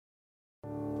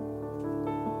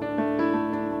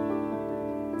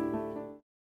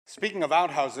Speaking of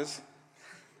outhouses,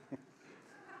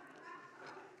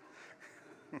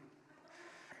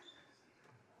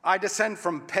 I descend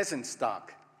from peasant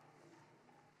stock.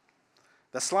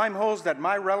 The slime holes that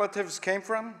my relatives came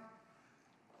from,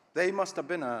 they must have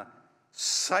been a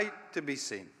sight to be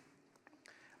seen.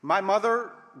 My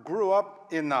mother grew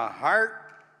up in the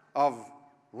heart of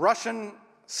Russian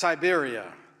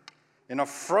Siberia, in a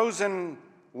frozen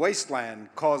wasteland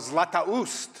called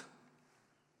Zlatoust.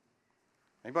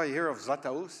 Anybody hear of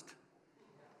Zlatoust?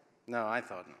 No, I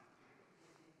thought not.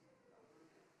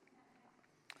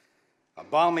 A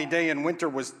balmy day in winter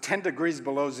was 10 degrees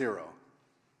below zero.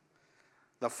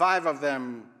 The five of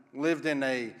them lived in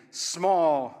a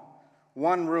small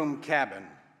one-room cabin.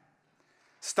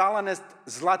 Stalinist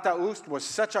Zlatoust was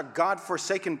such a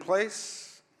God-forsaken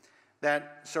place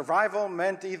that survival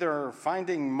meant either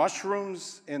finding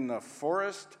mushrooms in the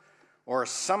forest or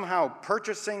somehow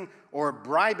purchasing or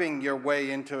bribing your way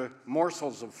into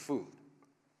morsels of food.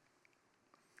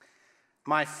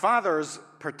 My father's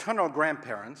paternal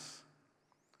grandparents,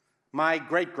 my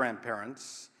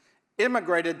great-grandparents,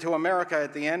 immigrated to America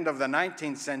at the end of the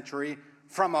 19th century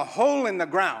from a hole in the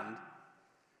ground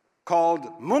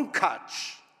called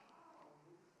Munkach.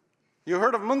 You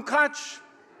heard of Munkach?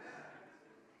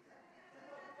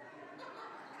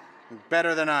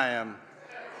 Better than I am.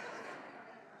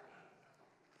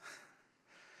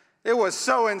 It was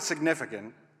so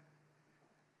insignificant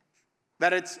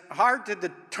that it's hard to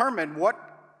determine what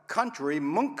country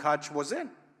Munkach was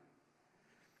in.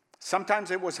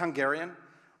 Sometimes it was Hungarian,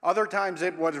 other times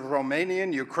it was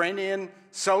Romanian, Ukrainian,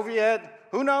 Soviet,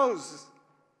 who knows?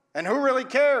 And who really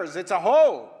cares? It's a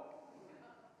hole.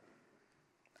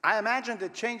 I imagined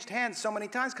it changed hands so many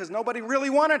times because nobody really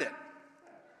wanted it.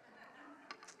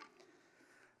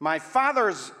 My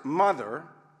father's mother,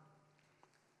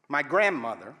 my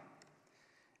grandmother,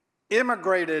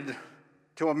 immigrated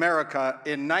to America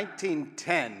in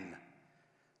 1910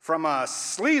 from a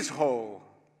sleaze hole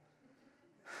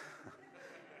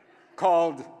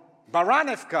called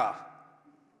Baranivka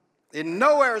in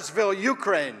Nowheresville,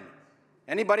 Ukraine.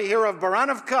 Anybody hear of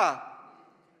Baranivka?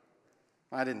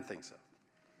 I didn't think so.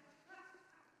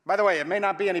 By the way, it may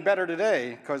not be any better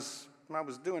today because I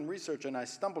was doing research and I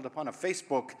stumbled upon a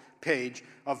Facebook page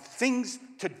of things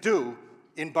to do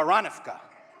in Baranivka.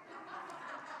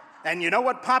 And you know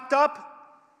what popped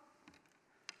up?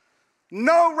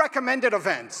 No recommended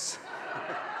events.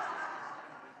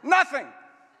 Nothing.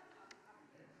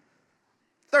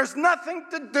 There's nothing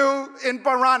to do in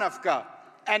Baranivka,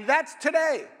 and that's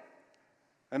today.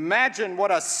 Imagine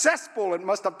what a cesspool it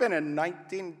must have been in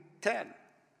 1910.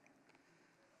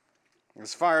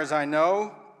 As far as I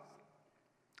know,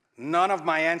 none of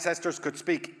my ancestors could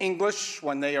speak English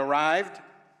when they arrived.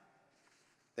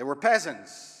 They were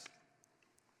peasants.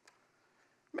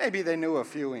 Maybe they knew a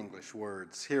few English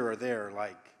words here or there,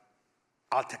 like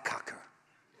Altakaka,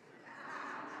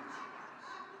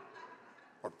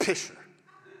 or Pisher,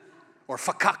 or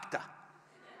Fakakta.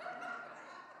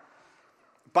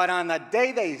 But on the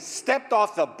day they stepped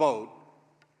off the boat,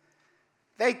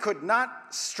 they could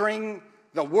not string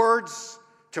the words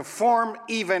to form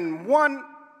even one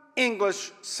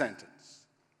English sentence.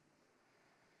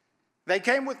 They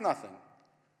came with nothing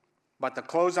but the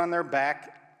clothes on their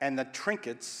back and the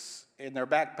trinkets in their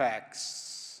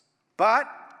backpacks. But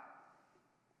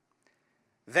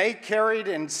they carried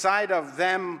inside of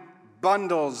them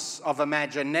bundles of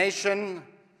imagination,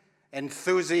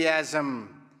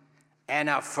 enthusiasm, and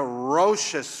a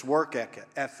ferocious work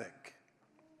ethic.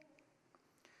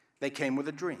 They came with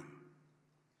a dream.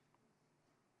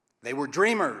 They were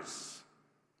dreamers.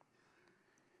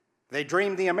 They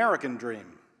dreamed the American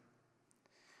dream,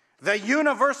 the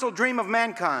universal dream of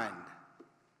mankind,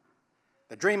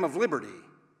 the dream of liberty,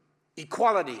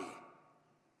 equality,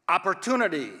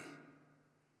 opportunity,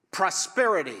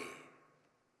 prosperity,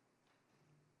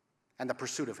 and the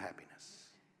pursuit of happiness.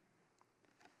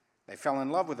 They fell in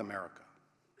love with America.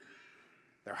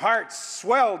 Their hearts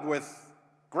swelled with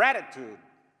gratitude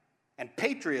and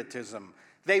patriotism.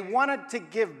 They wanted to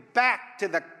give back to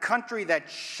the country that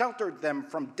sheltered them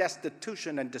from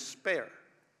destitution and despair.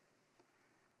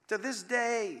 To this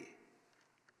day,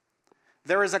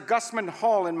 there is a Gusman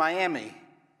Hall in Miami,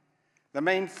 the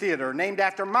main theater, named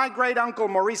after my great-uncle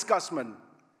Maurice Gusman,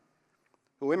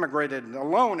 who immigrated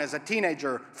alone as a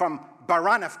teenager from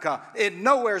Baranivka in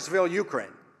Nowheresville,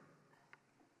 Ukraine.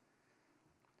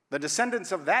 The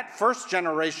descendants of that first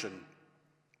generation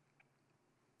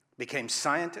became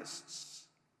scientists,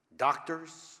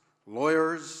 doctors,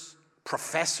 lawyers,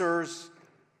 professors,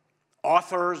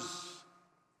 authors,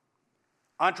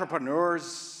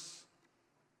 entrepreneurs,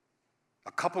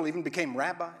 A couple even became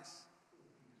rabbis,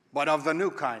 but of the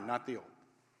new kind, not the old.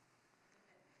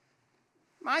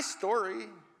 My story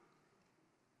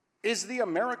is the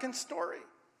American story.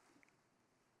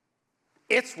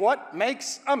 It's what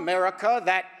makes America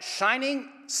that shining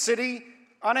city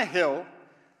on a hill,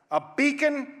 a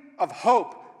beacon of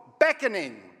hope,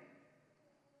 beckoning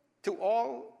to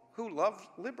all who love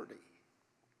liberty.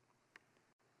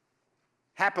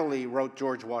 Happily, wrote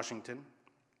George Washington,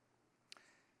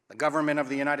 the government of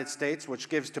the United States, which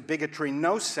gives to bigotry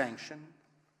no sanction,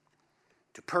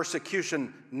 to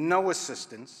persecution no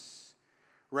assistance,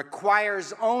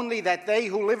 requires only that they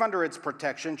who live under its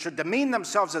protection should demean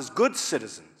themselves as good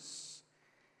citizens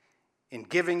in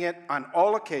giving it on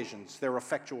all occasions their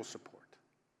effectual support.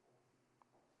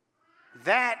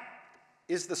 That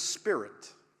is the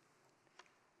spirit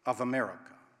of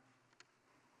America.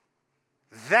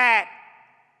 That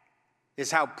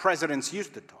is how presidents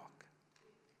used to talk.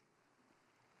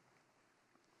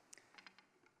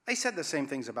 They said the same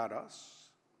things about us.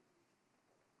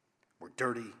 We're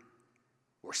dirty,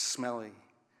 we're smelly,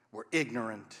 we're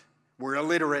ignorant, we're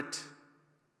illiterate,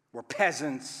 we're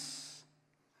peasants,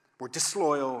 we're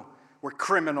disloyal, we're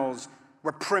criminals,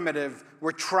 we're primitive,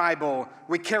 we're tribal,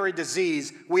 we carry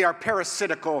disease, we are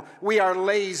parasitical, we are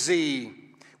lazy.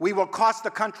 We will cost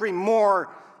the country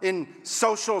more in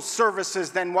social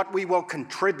services than what we will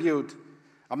contribute.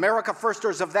 America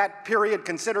firsters of that period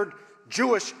considered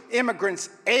Jewish immigrants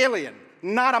alien,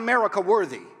 not America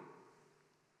worthy.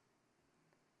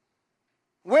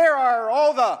 Where are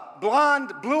all the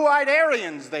blonde, blue-eyed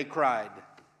Aryans, they cried.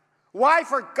 Why,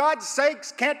 for God's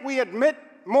sakes, can't we admit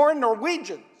more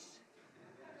Norwegians?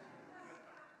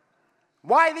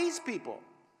 Why these people?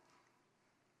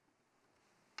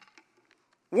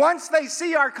 Once they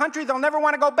see our country, they'll never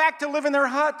want to go back to live in their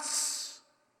huts.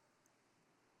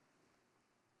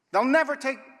 They'll never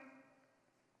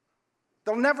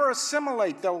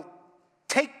assimilate. They'll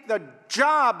take the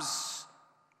jobs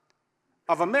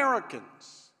of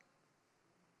Americans.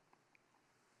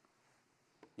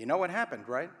 You know what happened,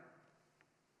 right?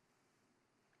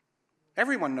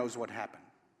 Everyone knows what happened.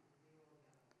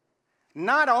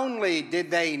 Not only did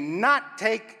they not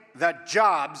take the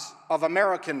jobs of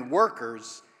American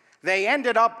workers, they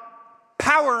ended up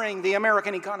powering the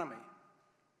American economy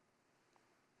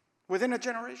within a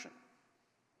generation.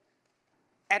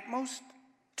 At most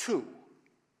 2.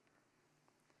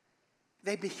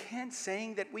 They began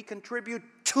saying that we contribute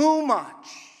too much.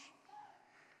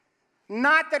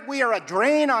 Not that we are a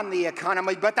drain on the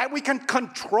economy, but that we can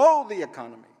control the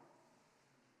economy.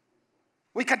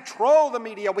 We control the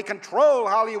media, we control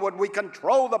Hollywood, we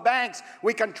control the banks,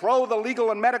 we control the legal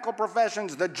and medical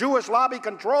professions. The Jewish lobby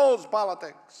controls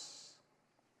politics.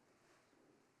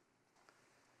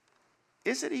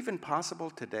 Is it even possible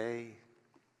today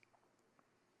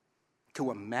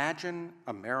to imagine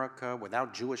America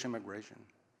without Jewish immigration?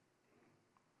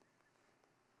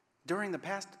 During the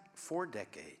past 4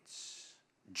 decades,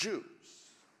 Jews,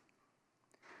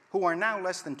 who are now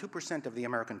less than 2% of the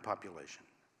American population,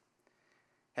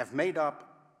 have made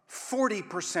up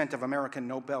 40% of American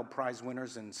Nobel Prize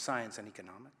winners in science and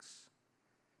economics,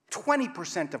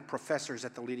 20% of professors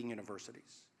at the leading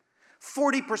universities,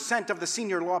 40% of the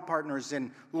senior law partners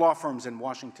in law firms in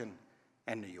Washington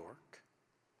and New York.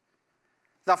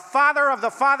 The father of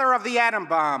the atom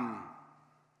bomb,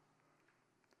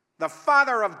 the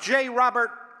father of J. Robert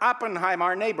Oppenheimer,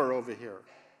 our neighbor over here,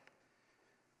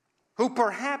 who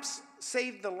perhaps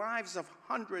saved the lives of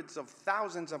hundreds of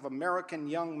thousands of American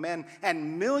young men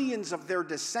and millions of their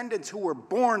descendants who were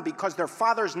born because their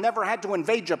fathers never had to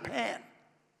invade Japan.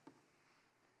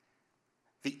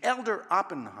 The elder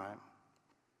Oppenheimer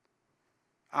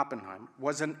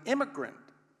was an immigrant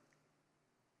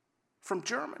from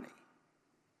Germany.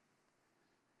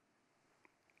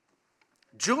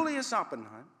 Julius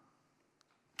Oppenheimer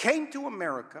came to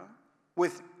America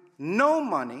with no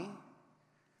money,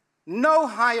 no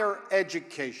higher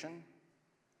education,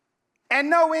 and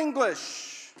no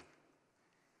English.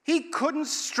 He couldn't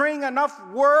string enough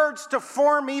words to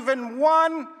form even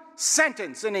one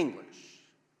sentence in English.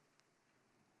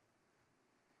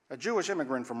 A Jewish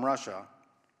immigrant from Russia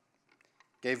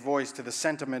gave voice to the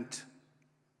sentiment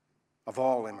of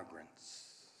all immigrants.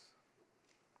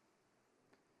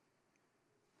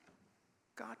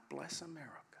 God bless America,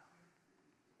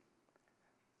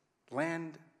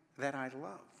 land that I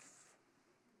love.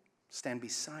 Stand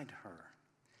beside her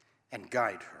and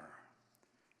guide her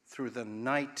through the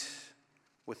night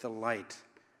with the light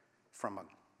from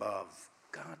above.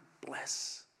 God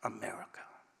bless America,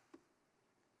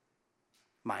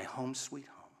 my home sweet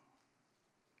home.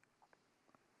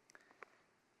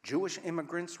 Jewish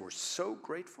immigrants were so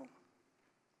grateful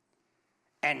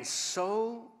and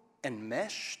so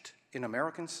enmeshed in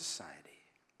American society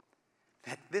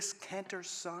that this cantor's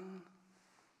son,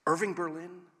 Irving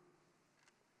Berlin,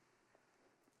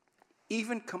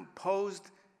 even composed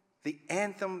the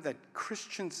anthem that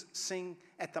Christians sing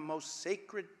at the most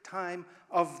sacred time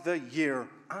of the year,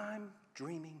 "I'm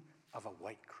dreaming of a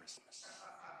white Christmas."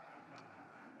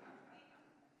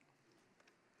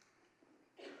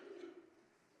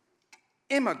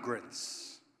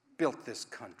 Immigrants built this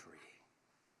country.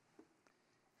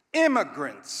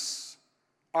 Immigrants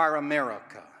are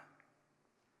America.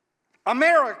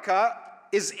 America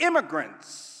is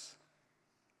immigrants.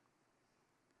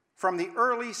 From the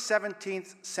early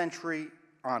 17th century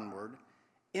onward,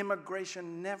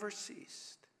 immigration never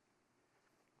ceased.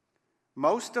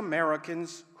 Most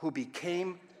Americans who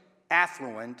became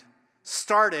affluent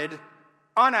started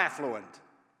unaffluent.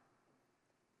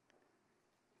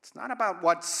 It's not about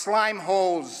what slime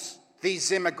holes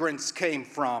these immigrants came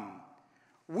from.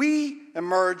 We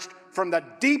emerged from the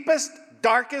deepest,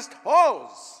 darkest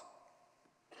holes.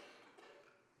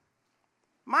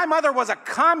 My mother was a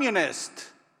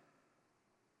communist,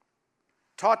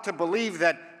 taught to believe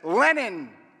that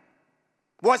Lenin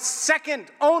was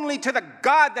second only to the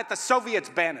God that the Soviets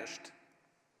banished.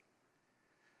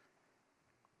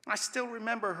 I still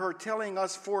remember her telling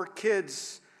us 4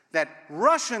 kids that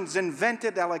Russians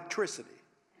invented electricity.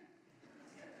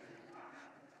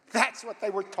 That's what they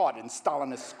were taught in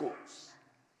Stalinist schools.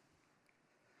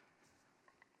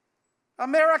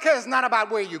 America is not about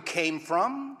where you came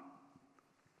from.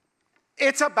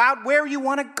 It's about where you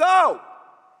want to go.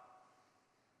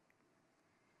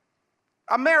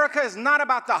 America is not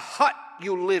about the hut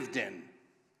you lived in.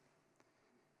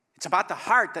 It's about the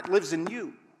heart that lives in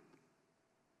you.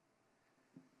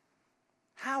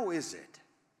 How is it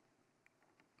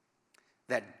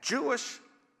that Jewish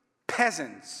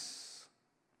peasants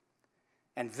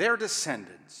and their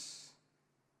descendants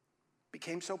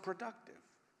became so productive?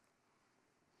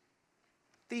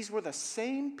 These were the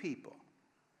same people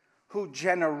who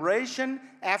generation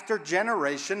after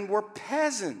generation were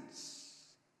peasants.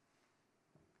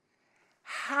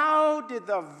 How did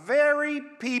the very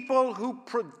people who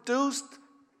produced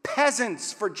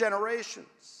peasants for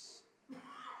generations,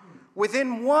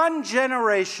 within one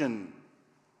generation,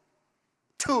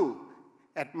 2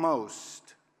 at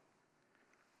most,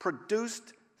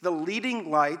 produced the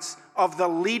leading lights of the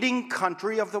leading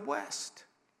country of the West?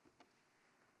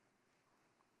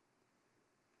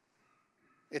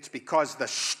 It's because the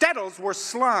shtetls were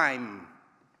slime,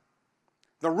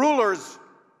 the rulers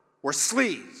were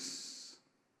sleaze,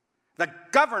 the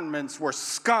governments were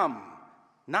scum,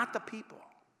 not the people.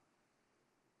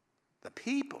 The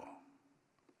people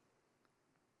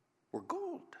were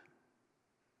gold.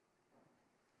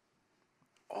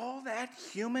 All that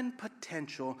human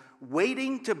potential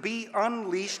waiting to be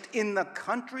unleashed in the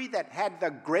country that had the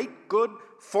great good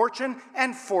fortune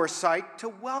and foresight to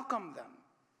welcome them.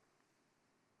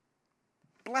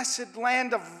 Blessed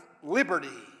land of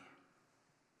liberty,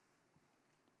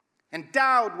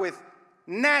 endowed with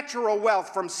natural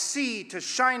wealth from sea to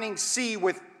shining sea,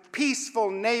 with peaceful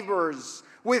neighbors,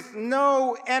 with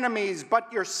no enemies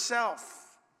but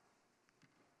yourself,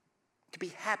 to be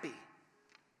happy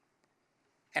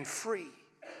and free.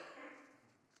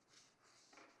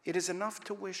 It is enough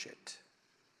to wish it.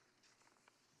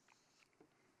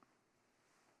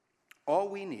 All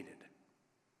we needed,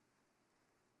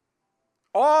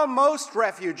 all most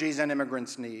refugees and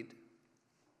immigrants need,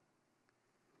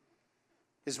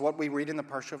 is what we read in the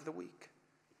Parsha of the week.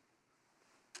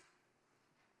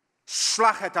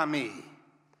 Shlach et ami.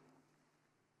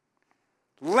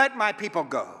 Let my people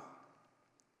go.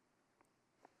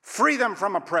 Free them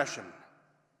from oppression.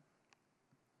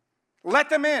 Let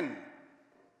them in.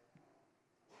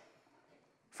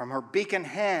 From her beacon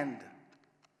hand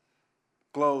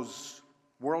glows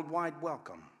worldwide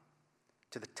welcome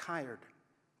to the tired,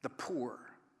 the poor,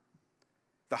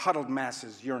 the huddled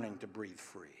masses yearning to breathe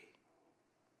free.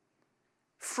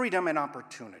 Freedom and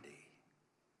opportunity.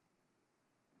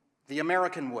 The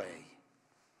American way.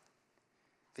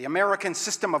 The American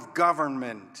system of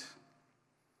government.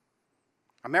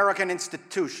 American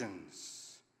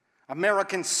institutions.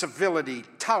 American civility,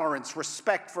 tolerance,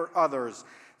 respect for others.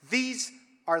 These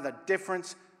are the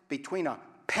difference between a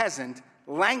peasant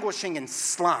languishing in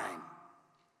slime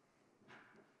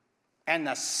and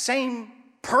the same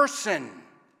person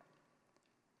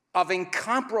of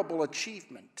incomparable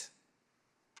achievement.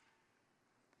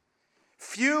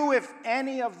 Few, if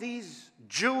any, of these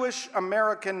Jewish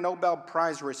American Nobel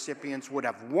Prize recipients would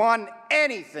have won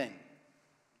anything.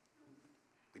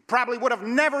 We probably would have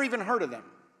never even heard of them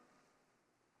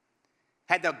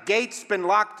had the gates been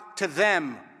locked to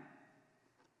them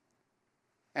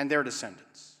and their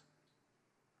descendants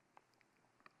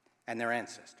and their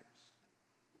ancestors.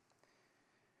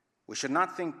 We should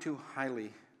not think too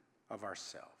highly of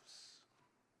ourselves.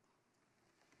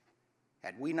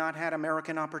 Had we not had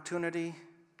American opportunity,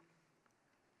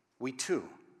 we too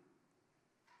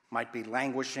might be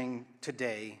languishing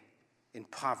today in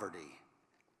poverty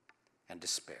and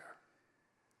despair.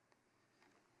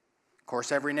 Of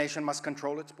course, every nation must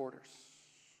control its borders.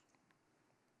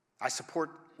 I support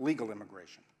legal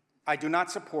immigration. I do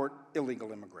not support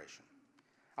illegal immigration.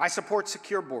 I support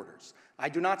secure borders. I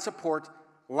do not support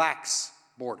lax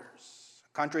borders.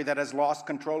 A country that has lost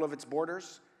control of its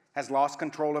borders has lost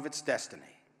control of its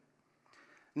destiny.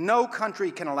 No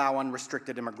country can allow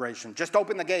unrestricted immigration. Just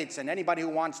open the gates and anybody who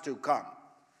wants to, come.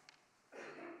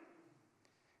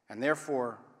 And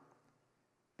therefore,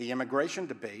 the immigration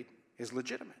debate is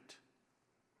legitimate,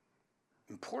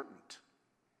 important,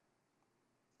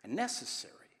 and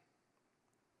necessary.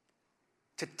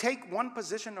 To take one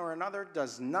position or another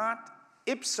does not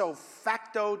ipso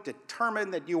facto determine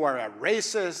that you are a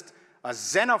racist, a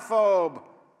xenophobe,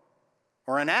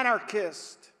 or an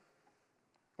anarchist.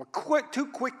 We're too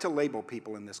quick to label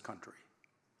people in this country.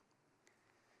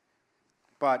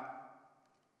 But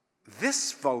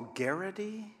this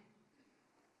vulgarity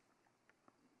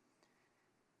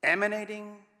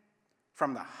emanating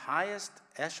from the highest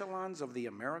echelons of the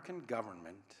American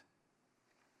government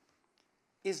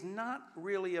is not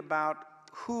really about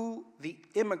who the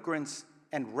immigrants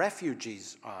and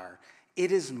refugees are.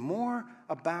 It is more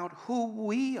about who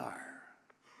we are.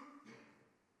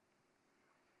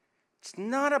 It's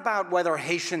not about whether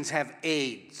Haitians have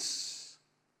AIDS.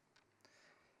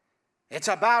 It's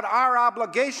about our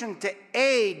obligation to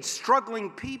aid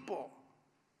struggling people.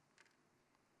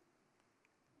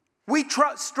 We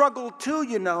struggle too,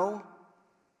 you know,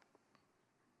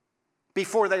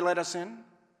 before they let us in.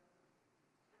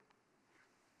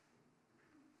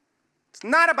 It's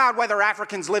not about whether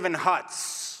Africans live in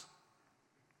huts.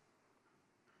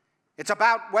 It's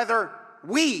about whether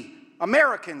we,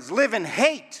 Americans, live in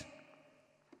hate.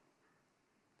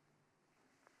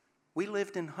 We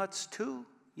lived in huts too,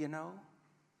 you know,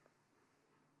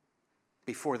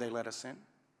 before they let us in.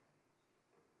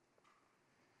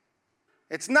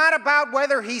 It's not about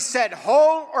whether he said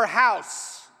hole or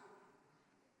house.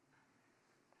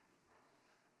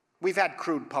 We've had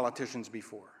crude politicians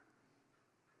before.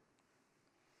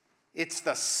 It's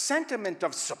the sentiment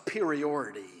of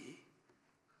superiority,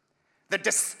 the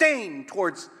disdain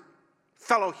towards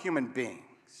fellow human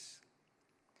beings,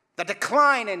 the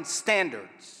decline in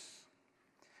standards,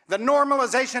 the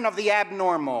normalization of the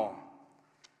abnormal,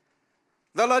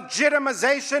 the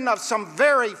legitimization of some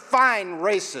very fine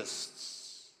racists.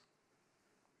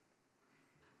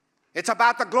 It's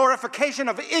about the glorification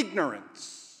of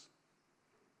ignorance.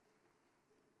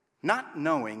 Not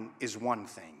knowing is one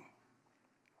thing.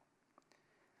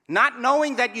 Not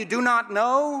knowing that you do not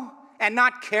know and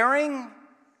not caring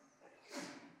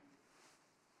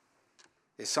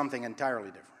is something entirely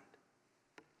different.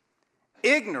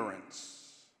 Ignorance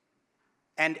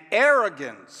and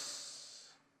arrogance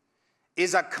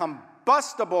is a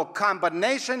combustible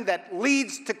combination that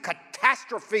leads to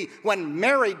catastrophe when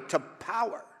married to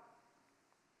power.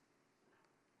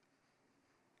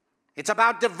 It's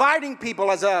about dividing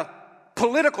people as a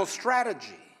political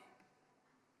strategy.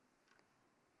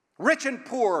 Rich and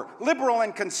poor, liberal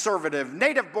and conservative,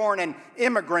 native-born and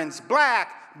immigrants,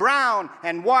 black, brown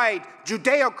and white,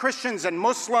 Judeo-Christians and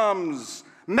Muslims,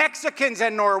 Mexicans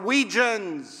and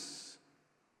Norwegians,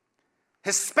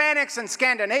 Hispanics and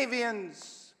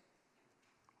Scandinavians,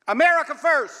 America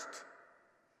first,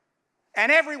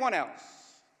 and everyone else.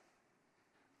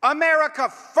 America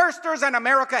firsters and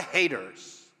America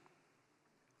haters.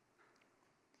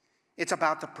 It's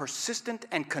about the persistent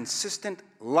and consistent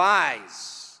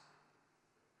lies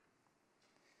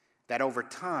that over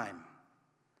time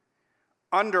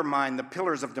undermine the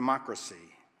pillars of democracy.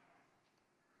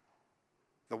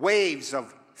 The waves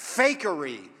of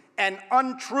fakery and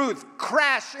untruth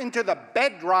crash into the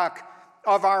bedrock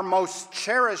of our most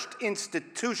cherished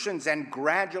institutions and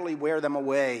gradually wear them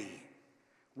away,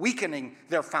 weakening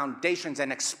their foundations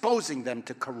and exposing them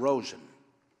to corrosion.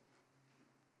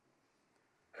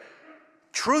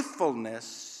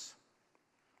 Truthfulness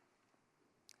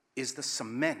is the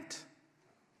cement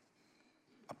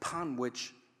upon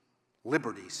which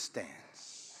liberty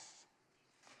stands.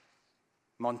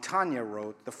 Montaigne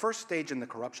wrote, "The first stage in the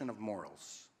corruption of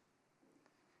morals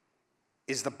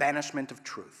is the banishment of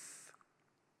truth.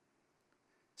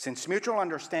 Since mutual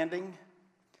understanding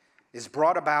is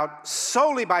brought about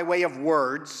solely by way of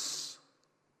words,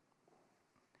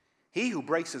 he who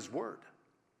breaks his word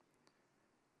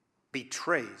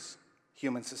betrays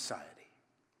human society.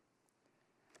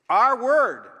 Our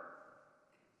word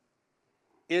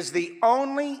is the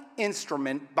only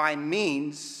instrument by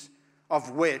means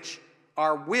of which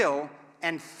our will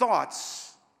and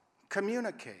thoughts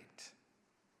communicate.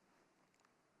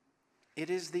 It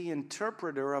is the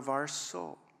interpreter of our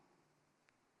soul.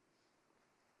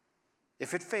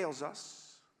 If it fails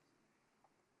us,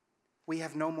 we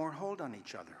have no more hold on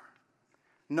each other,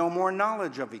 no more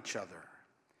knowledge of each other.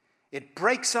 It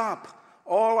breaks up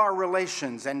all our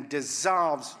relations and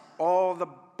dissolves all the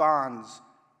bonds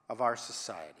of our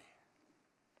society.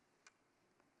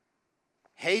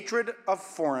 Hatred of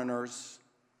foreigners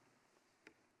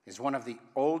is one of the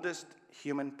oldest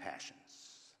human passions.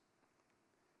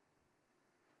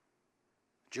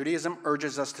 Judaism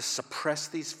urges us to suppress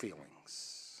these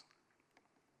feelings.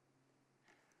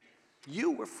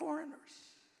 You were foreigners.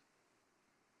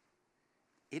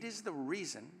 It is the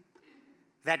reason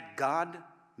that God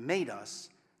made us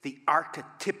the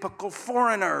archetypical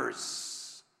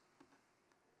foreigners,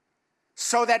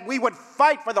 so that we would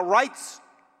fight for the rights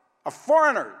of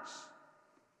foreigners,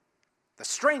 the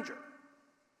stranger,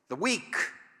 the weak,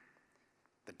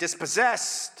 the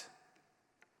dispossessed,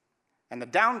 and the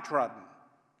downtrodden.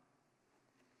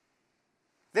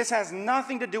 This has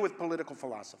nothing to do with political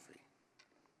philosophy.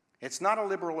 It's not a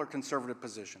liberal or conservative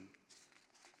position.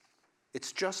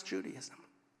 It's just Judaism.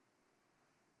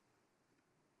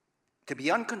 To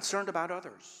be unconcerned about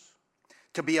others,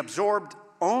 to be absorbed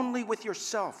only with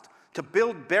yourself, to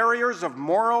build barriers of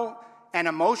moral and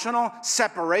emotional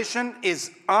separation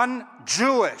is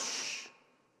un-Jewish.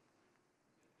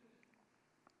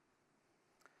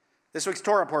 This week's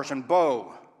Torah portion,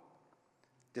 Bo,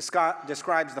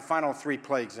 describes the final 3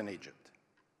 plagues in Egypt.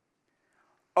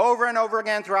 Over and over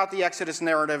again throughout the Exodus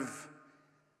narrative,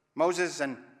 Moses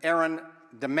and Aaron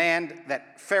demand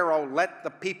that Pharaoh let the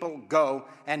people go,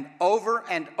 and over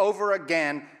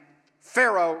again,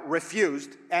 Pharaoh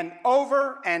refused, and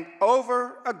over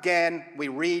again, we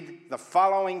read the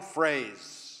following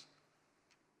phrase,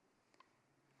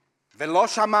 Velo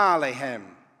shama alehem.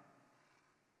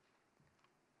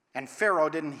 And Pharaoh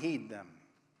didn't heed them.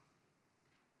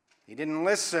 He didn't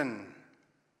listen.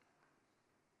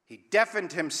 He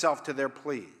deafened himself to their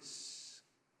pleas.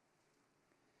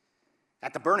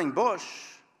 At the burning bush,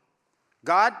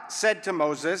 God said to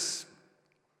Moses,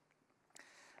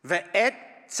 Ve'et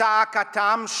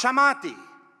tza'akatam shamati.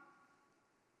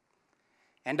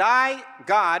 And I,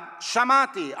 God,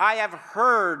 shamati, I have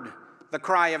heard the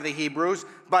cry of the Hebrews,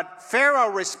 but Pharaoh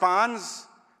responds,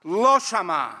 lo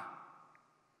shama.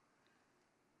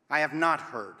 I have not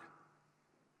heard.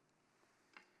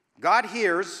 God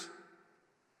hears,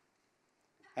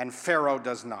 and Pharaoh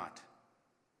does not.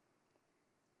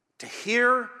 To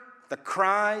hear the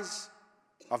cries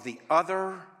of the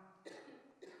other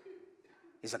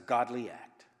is a godly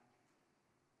act.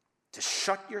 To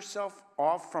shut yourself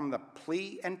off from the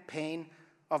plea and pain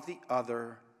of the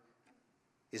other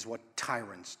is what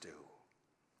tyrants do.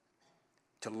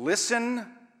 To listen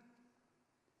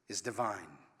is divine.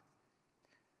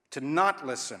 To not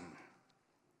listen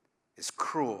is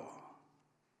cruel.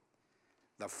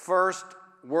 The first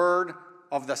word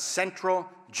of the central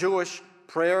Jewish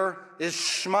prayer is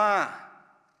Shema.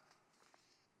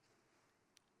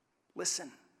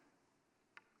 Listen.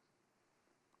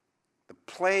 The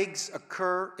plagues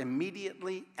occur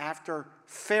immediately after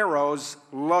Pharaoh's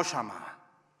Lo Shama.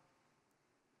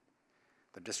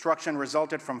 The destruction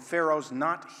resulted from Pharaoh's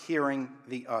not hearing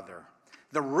the other.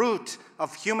 The root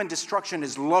of human destruction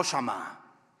is Lo Shama.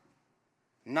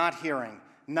 Not hearing,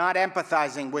 not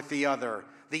empathizing with the other,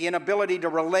 the inability to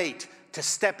relate, to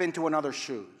step into another's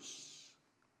shoes.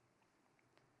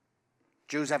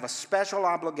 Jews have a special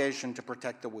obligation to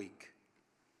protect the weak.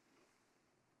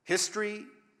 History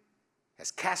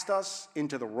has cast us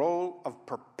into the role of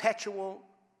perpetual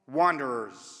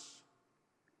wanderers,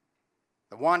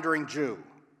 the wandering Jew.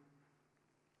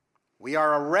 We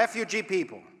are a refugee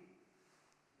people.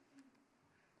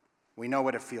 We know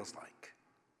what it feels like.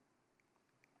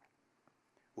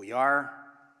 We are,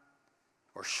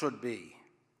 or should be,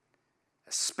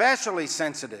 especially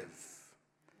sensitive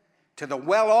to the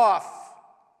well-off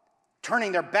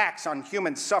turning their backs on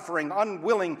human suffering,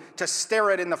 unwilling to stare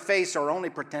it in the face or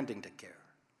only pretending to care.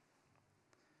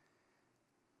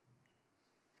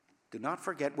 Do not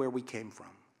forget where we came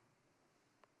from.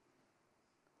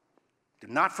 Do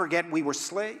not forget we were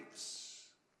slaves.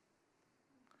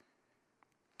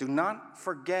 Do not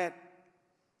forget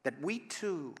that we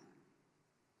too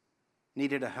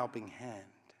needed a helping hand.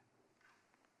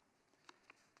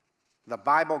 the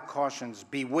Bible cautions,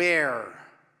 beware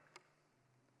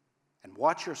and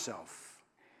watch yourself,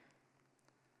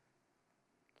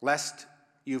 lest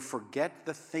you forget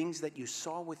the things that you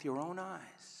saw with your own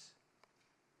eyes,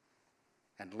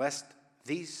 and lest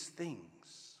these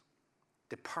things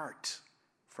depart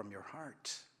from your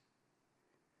heart.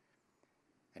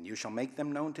 And you shall make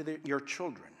them known to your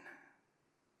children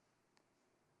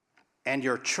and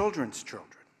your children's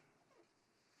children,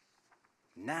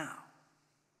 now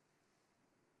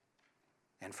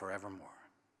and forevermore.